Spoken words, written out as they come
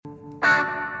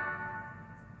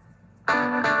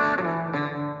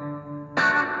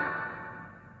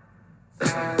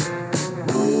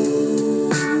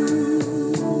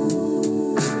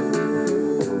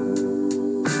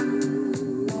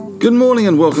Good morning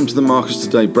and welcome to the Marcus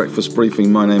Today Breakfast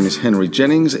Briefing. My name is Henry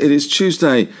Jennings. It is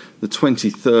Tuesday, the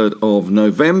 23rd of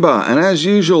November, and as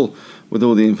usual, with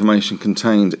all the information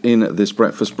contained in this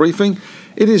breakfast briefing,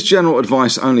 it is general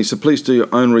advice only, so please do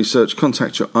your own research,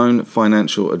 contact your own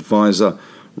financial advisor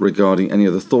regarding any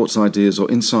other thoughts, ideas or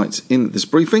insights in this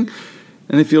briefing.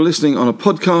 And if you're listening on a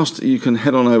podcast, you can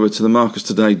head on over to the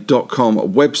marcustoday.com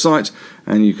website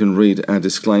and you can read our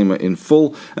disclaimer in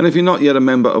full. And if you're not yet a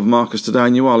member of Marcus Today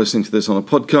and you are listening to this on a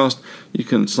podcast, you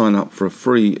can sign up for a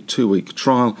free 2-week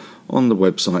trial on the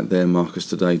website there,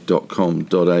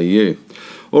 marcustoday.com.au.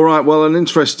 All right, well, an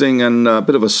interesting and a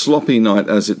bit of a sloppy night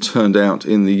as it turned out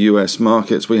in the US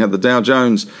markets. We had the Dow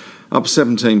Jones up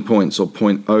 17 points or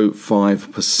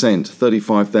 0.05%,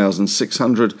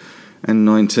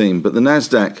 35,619. But the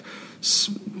Nasdaq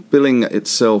spilling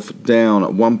itself down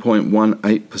at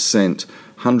 1.18%,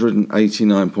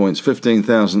 189 points,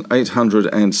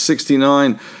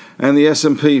 15,869. And the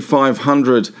S&P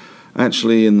 500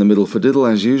 actually in the middle for diddle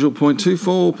as usual,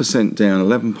 0.24% down,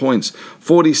 11 points,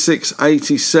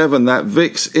 4687. That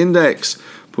VIX index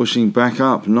pushing back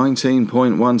up,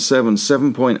 19.17,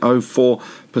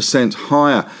 7.04%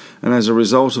 higher. And as a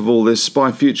result of all this,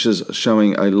 SPY futures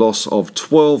showing a loss of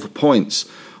 12 points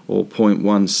or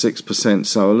 0.16%.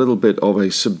 So a little bit of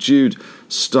a subdued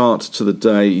start to the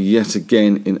day yet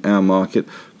again in our market.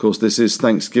 Of course, this is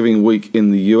Thanksgiving week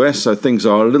in the US, so things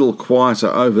are a little quieter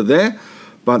over there.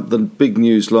 But the big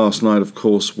news last night, of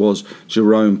course, was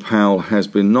Jerome Powell has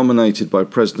been nominated by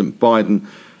President Biden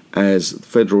as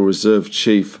Federal Reserve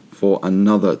Chief for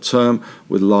another term,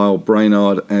 with Lyle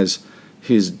Brainard as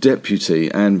his deputy,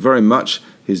 and very much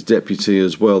his deputy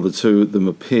as well. The two of them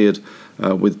appeared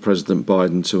with President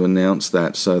Biden to announce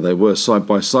that, so they were side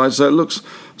by side. So it looks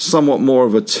somewhat more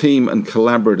of a team and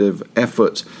collaborative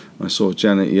effort. I saw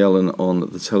Janet Yellen on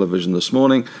the television this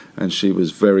morning, and she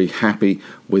was very happy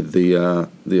with the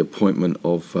appointment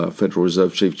of Federal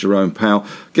Reserve Chief Jerome Powell.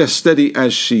 Guess steady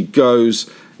as she goes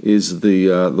is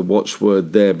the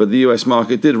watchword there. But the US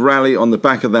market did rally on the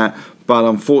back of that, but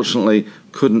unfortunately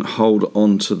couldn't hold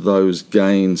on to those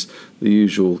gains. The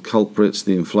usual culprits,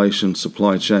 the inflation,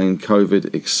 supply chain,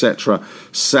 COVID, etc.,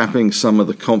 sapping some of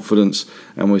the confidence,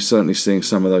 and we're certainly seeing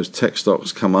some of those tech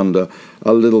stocks come under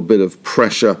a little bit of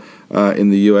pressure in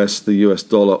the US. The US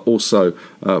dollar also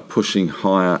pushing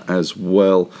higher as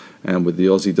well, and with the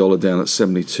Aussie dollar down at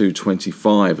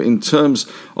 72.25. In terms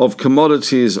of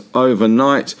commodities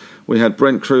overnight, we had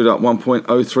Brent crude up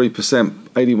 1.03%,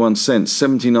 81 cents,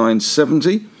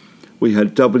 79.70. We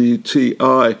had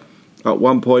WTI at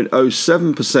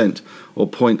 1.07% or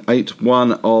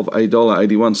 0.81 of a dollar,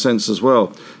 81 cents as well,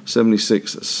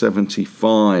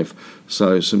 76.75.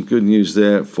 So some good news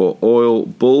there for oil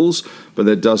bulls, but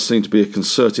there does seem to be a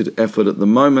concerted effort at the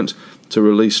moment to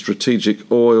release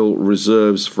strategic oil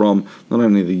reserves from not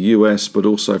only the US but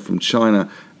also from China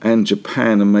and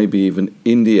Japan and maybe even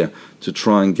India to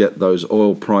try and get those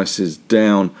oil prices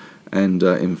down and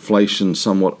inflation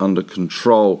somewhat under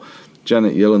control.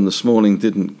 Janet Yellen this morning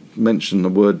didn't mention the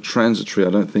word transitory, I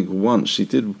don't think, once. She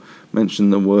did mention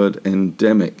the word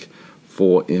endemic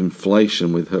for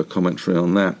inflation with her commentary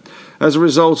on that. As a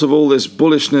result of all this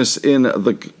bullishness in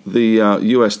the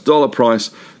US dollar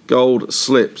price, gold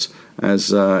slipped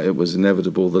as it was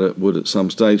inevitable that it would at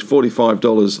some stage.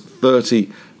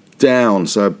 $45.30 down,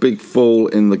 so a big fall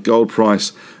in the gold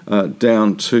price,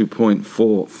 down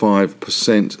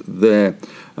 2.45% there.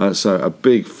 So a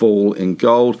big fall in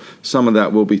gold. Some of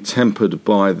that will be tempered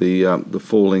by the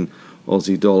falling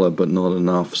Aussie dollar, but not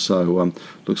enough. So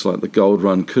looks like the gold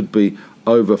run could be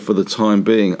over for the time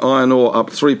being. Iron ore up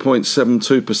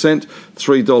 3.72%,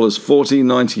 $3.40,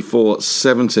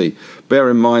 94.70.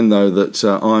 Bear in mind, though, that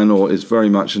iron ore is very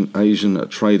much an Asian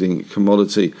trading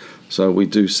commodity. So we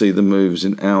do see the moves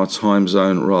in our time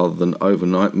zone rather than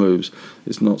overnight moves.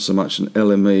 It's not so much an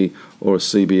LME or a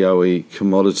CBOE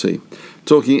commodity.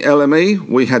 Talking LME,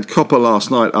 we had copper last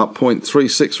night up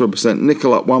 0.36%,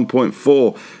 nickel up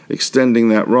 1.4%, extending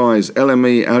that rise.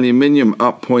 LME aluminium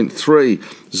up 0.3%,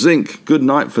 zinc, good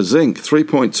night for zinc,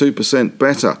 3.2%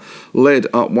 better. Lead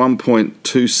up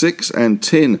 1.26%, and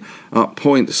tin up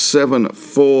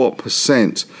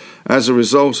 0.74%. As a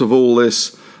result of all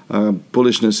this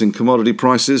bullishness in commodity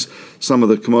prices, some of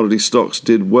the commodity stocks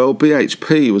did well.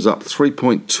 BHP was up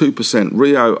 3.2%,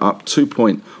 Rio up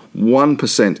 2.1%.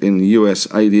 1% in the US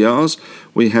ADRs.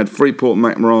 We had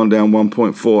Freeport-McMoran down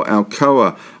 1.4%,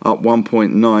 Alcoa up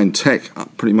 1.9%, Teck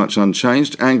up pretty much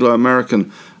unchanged,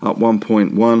 Anglo-American up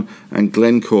 1.1%, and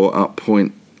Glencore up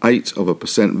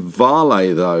 0.8%.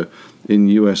 Vale, though, in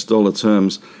US dollar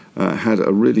terms, had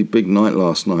a really big night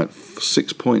last night,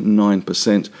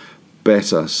 6.9%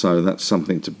 better. So that's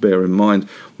something to bear in mind.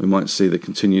 We might see the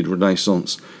continued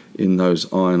renaissance in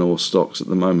those iron ore stocks at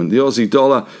the moment. The Aussie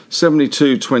dollar,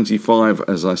 72.25,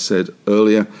 as I said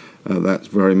earlier. That's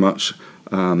very much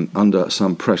under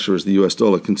some pressure as the US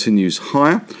dollar continues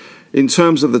higher. In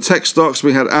terms of the tech stocks,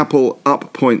 we had Apple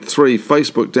up 0.3,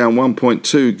 Facebook down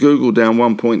 1.2, Google down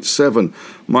 1.7,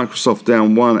 Microsoft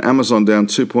down 1, Amazon down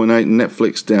 2.8, and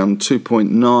Netflix down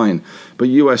 2.9. But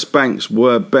US banks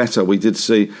were better. We did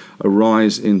see a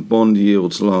rise in bond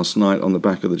yields last night on the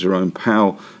back of the Jerome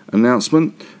Powell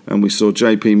announcement, and we saw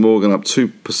JP Morgan up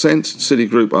 2%,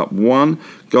 Citigroup up 1%,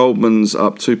 Goldman's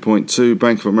up 2.2%,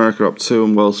 Bank of America up 2%,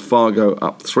 and Wells Fargo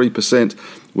up 3%,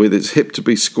 with its hip to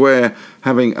be square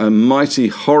having a mighty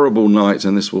horrible night,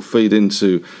 and this will feed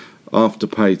into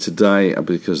Afterpay today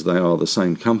because they are the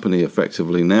same company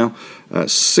effectively now,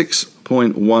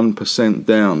 6.1%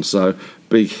 down, so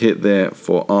big hit there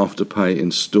for Afterpay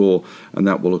in store, and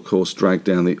that will of course drag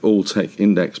down the all-tech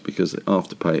index because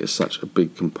Afterpay is such a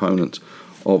big component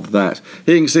of that.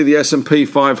 Here you can see the S&P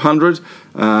 500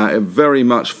 very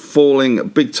much falling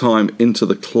big time into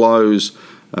the close,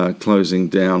 closing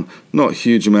down not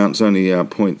huge amounts, only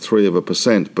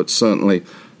 0.3%, but certainly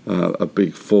a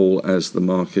big fall as the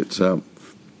market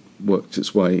worked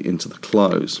its way into the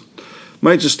close.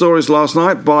 Major stories last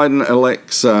night: Biden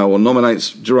elects or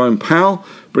nominates Jerome Powell,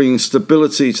 bringing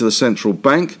stability to the central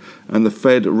bank, and the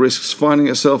Fed risks finding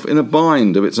itself in a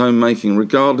bind of its own making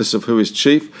regardless of who is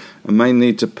chief, and may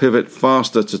need to pivot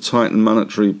faster to tighten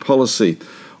monetary policy.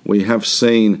 We have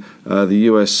seen the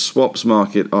US swaps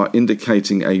market are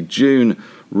indicating a June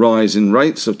rise in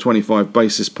rates of 25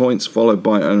 basis points, followed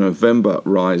by a November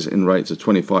rise in rates of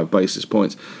 25 basis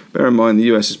points. Bear in mind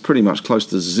the US is pretty much close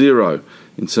to zero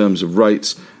in terms of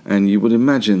rates, and you would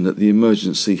imagine that the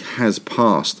emergency has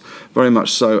passed, very much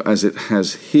so as it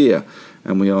has here,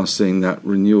 and we are seeing that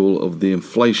renewal of the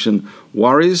inflation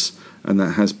worries, and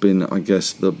that has been, I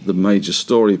guess, the major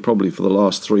story probably for the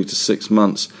last 3 to 6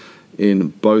 months in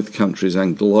both countries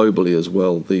and globally as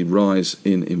well, the rise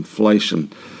in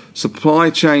inflation. Supply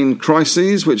chain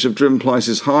crises, which have driven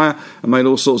prices higher and made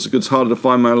all sorts of goods harder to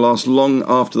find, may last long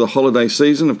after the holiday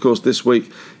season. Of course, this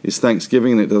week is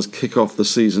Thanksgiving, and it does kick off the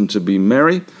season to be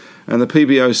merry. And the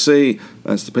PBOC,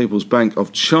 that's the People's Bank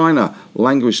of China,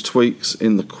 language tweaks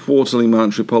in the quarterly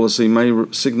monetary policy may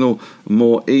signal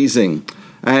more easing.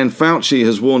 And Fauci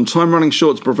has warned time running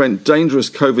short to prevent dangerous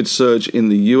COVID surge in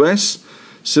the US.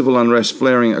 Civil unrest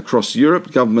flaring across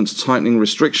Europe, governments tightening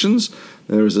restrictions.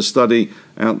 There is a study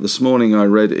out this morning I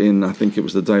read in, I think it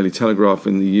was the Daily Telegraph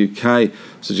in the UK,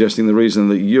 suggesting the reason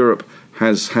that Europe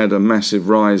has had a massive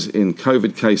rise in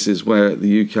COVID cases where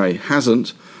the UK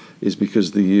hasn't is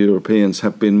because the Europeans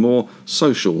have been more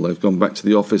social. They've gone back to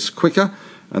the office quicker,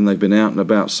 and they've been out and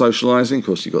about socialising. Of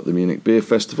course, you've got the Munich Beer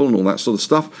Festival and all that sort of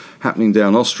stuff happening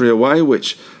down Austria way,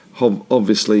 which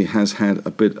obviously has had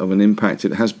a bit of an impact.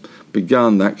 It has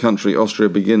begun, that country, Austria,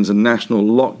 begins a national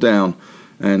lockdown,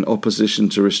 and opposition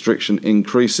to restriction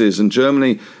increases. And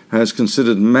Germany has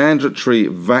considered mandatory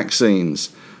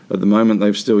vaccines. At the moment,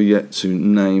 they've still yet to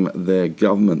name their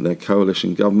government. Their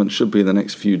coalition government should be in the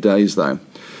next few days, though.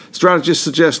 Strategists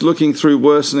suggest looking through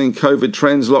worsening COVID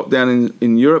trends, lockdown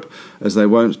in Europe, as they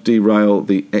won't derail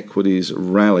the equities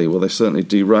rally. Well, they certainly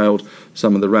derailed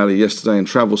some of the rally yesterday in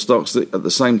travel stocks at the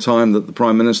same time that the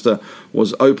Prime Minister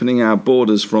was opening our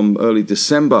borders from early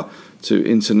December to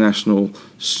international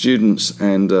students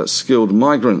and skilled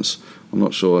migrants. I'm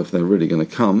not sure if they're really going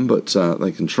to come, but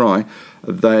they can try.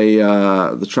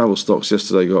 The travel stocks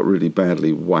yesterday got really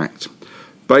badly whacked.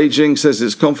 Beijing says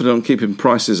it's confident on keeping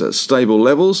prices at stable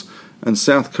levels, and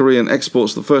South Korean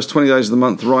exports the first 20 days of the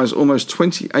month rise almost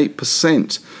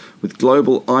 28%, with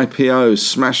global IPOs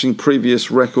smashing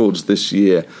previous records this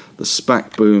year. The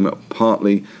SPAC boom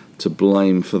partly to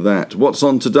blame for that. What's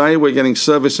on today? We're getting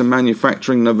service and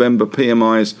manufacturing November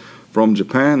PMIs from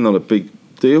Japan, not a big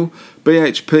deal.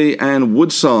 BHP and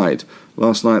Woodside.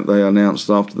 Last night they announced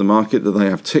after the market that they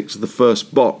have ticked the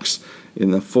first box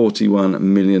in the $41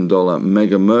 million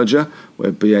mega merger,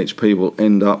 where BHP will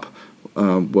end up,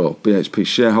 BHP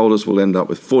shareholders will end up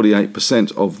with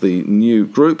 48% of the new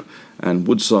group, and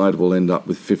Woodside will end up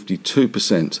with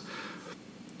 52%.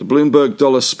 The Bloomberg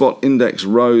Dollar Spot Index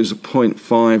rose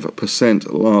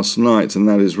 0.5% last night, and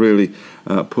that is really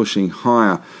pushing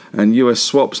higher. And US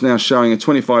swaps now showing a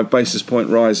 25 basis point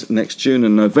rise next June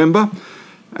and November.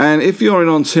 And if you're in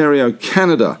Ontario,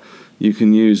 Canada, you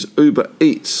can use Uber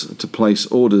Eats to place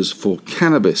orders for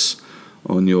cannabis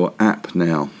on your app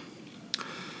now.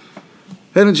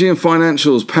 Energy and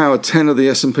financials power 10 of the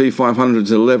S&P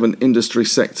 500's 11 industry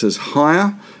sectors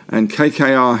higher, and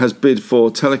KKR has bid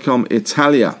for Telecom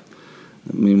Italia.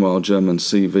 Meanwhile, German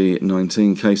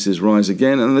CV-19 cases rise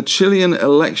again, and the Chilean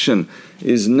election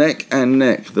is neck and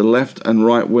neck. The left and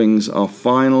right wings are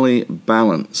finally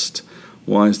balanced.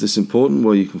 Why is this important?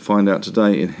 Well, you can find out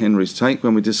today in Henry's Take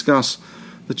when we discuss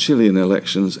the Chilean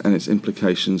elections and its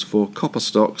implications for copper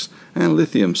stocks and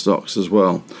lithium stocks as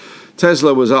well.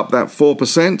 Tesla was up that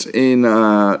 4% in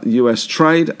US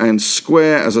trade, and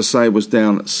Square, as I say, was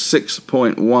down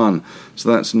 6.1%. So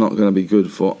that's not going to be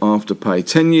good for Afterpay.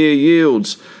 10-year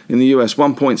yields in the US,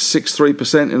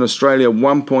 1.63%. In Australia,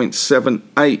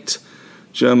 1.78%.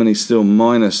 Germany still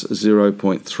minus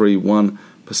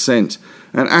 0.31%.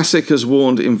 And ASIC has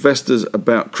warned investors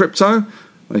about crypto.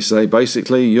 They say,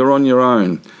 basically, you're on your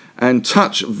own. And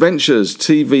Touch Ventures,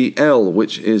 TVL,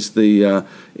 which is the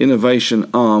innovation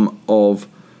arm of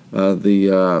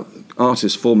the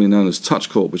artist formerly known as Touch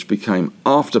Corp, which became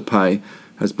Afterpay,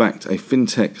 has backed a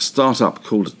fintech startup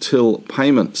called Till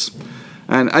Payments.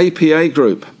 And APA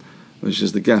Group, which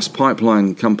is the gas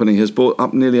pipeline company, has bought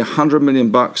up nearly $100 million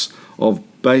of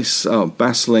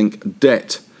Basslink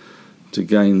debt to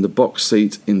gain the box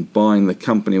seat in buying the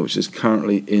company, which is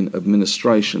currently in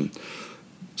administration.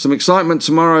 Some excitement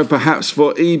tomorrow, perhaps,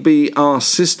 for EBR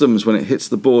Systems when it hits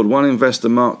the board. One investor,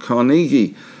 Mark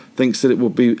Carnegie, thinks that it will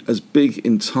be as big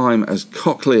in time as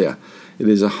Cochlear. It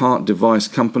is a heart device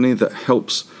company that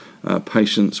helps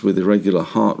patients with irregular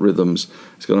heart rhythms.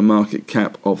 It's got a market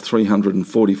cap of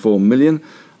 $344 million,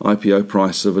 IPO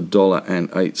price of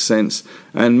 $1.08.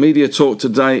 And media talk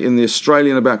today in the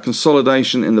Australian about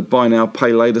consolidation in the buy now,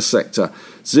 pay later sector.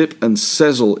 Zip and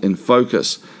Sezzle in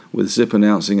focus, with Zip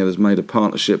announcing it has made a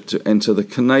partnership to enter the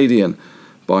Canadian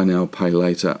buy now, pay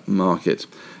later market.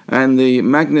 And the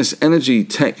Magnus Energy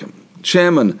Tech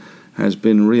chairman has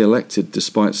been re-elected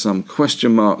despite some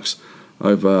question marks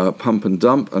over pump and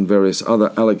dump and various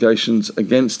other allegations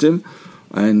against him.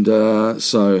 And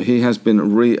so he has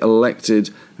been re-elected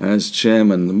as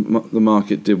chairman. The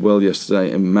market did well yesterday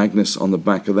in Magnus on the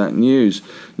back of that news.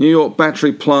 New York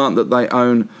battery plant that they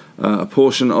own a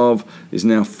portion of is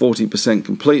now 40%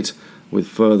 complete, with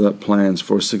further plans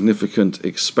for a significant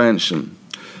expansion.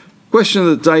 Question of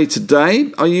the day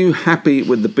today: are you happy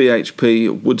with the BHP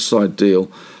Woodside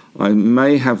deal? I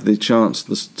may have the chance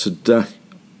today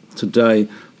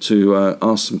to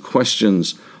ask some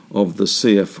questions of the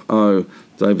CFO,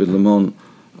 David Lamont,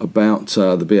 about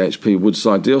the BHP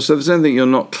Woodside deal. So if there's anything you're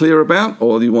not clear about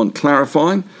or you want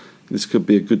clarifying, this could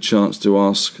be a good chance to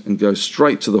ask and go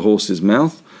straight to the horse's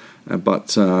mouth.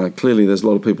 But clearly there's a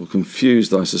lot of people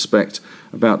confused, I suspect,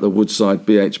 about the Woodside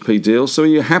BHP deal. So are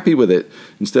you happy with it?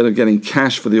 Instead of getting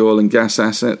cash for the oil and gas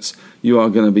assets, you are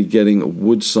going to be getting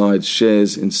Woodside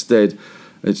shares instead.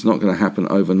 It's not going to happen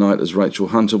overnight, as Rachel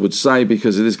Hunter would say,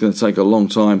 because it is going to take a long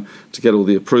time to get all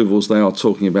the approvals. They are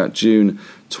talking about June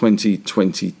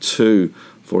 2022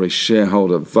 for a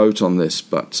shareholder vote on this.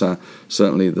 But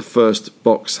certainly the first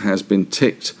box has been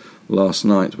ticked last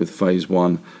night with phase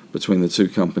one between the two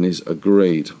companies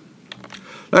agreed.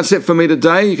 That's it for me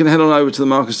today. You can head on over to the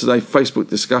Marcus Today Facebook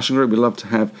discussion group. We'd love to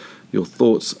have your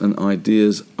thoughts and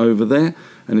ideas over there.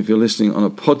 And if you're listening on a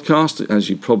podcast, as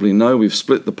you probably know, we've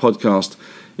split the podcast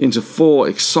into 4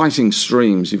 exciting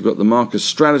streams. You've got the Marcus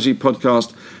Strategy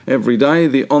podcast every day,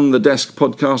 the On the Desk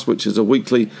podcast, which is a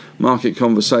weekly market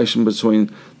conversation between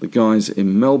the guys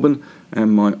in Melbourne,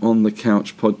 and my On the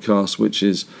Couch podcast, which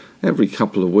is every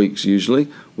couple of weeks usually,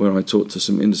 where I talk to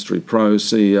some industry pros,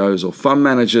 CEOs or fund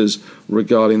managers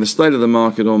regarding the state of the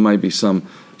market or maybe some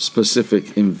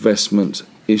specific investment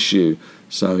issue.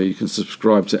 So you can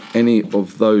subscribe to any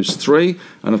of those 3.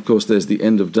 And of course, there's the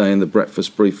End of Day and the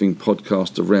Breakfast Briefing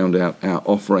podcast to round out our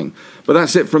offering. But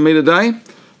that's it from me today.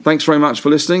 Thanks very much for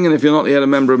listening. And if you're not yet a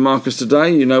member of Marcus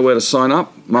Today, you know where to sign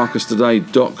up,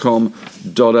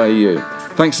 marcustoday.com.au.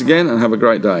 Thanks again and have a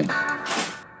great day.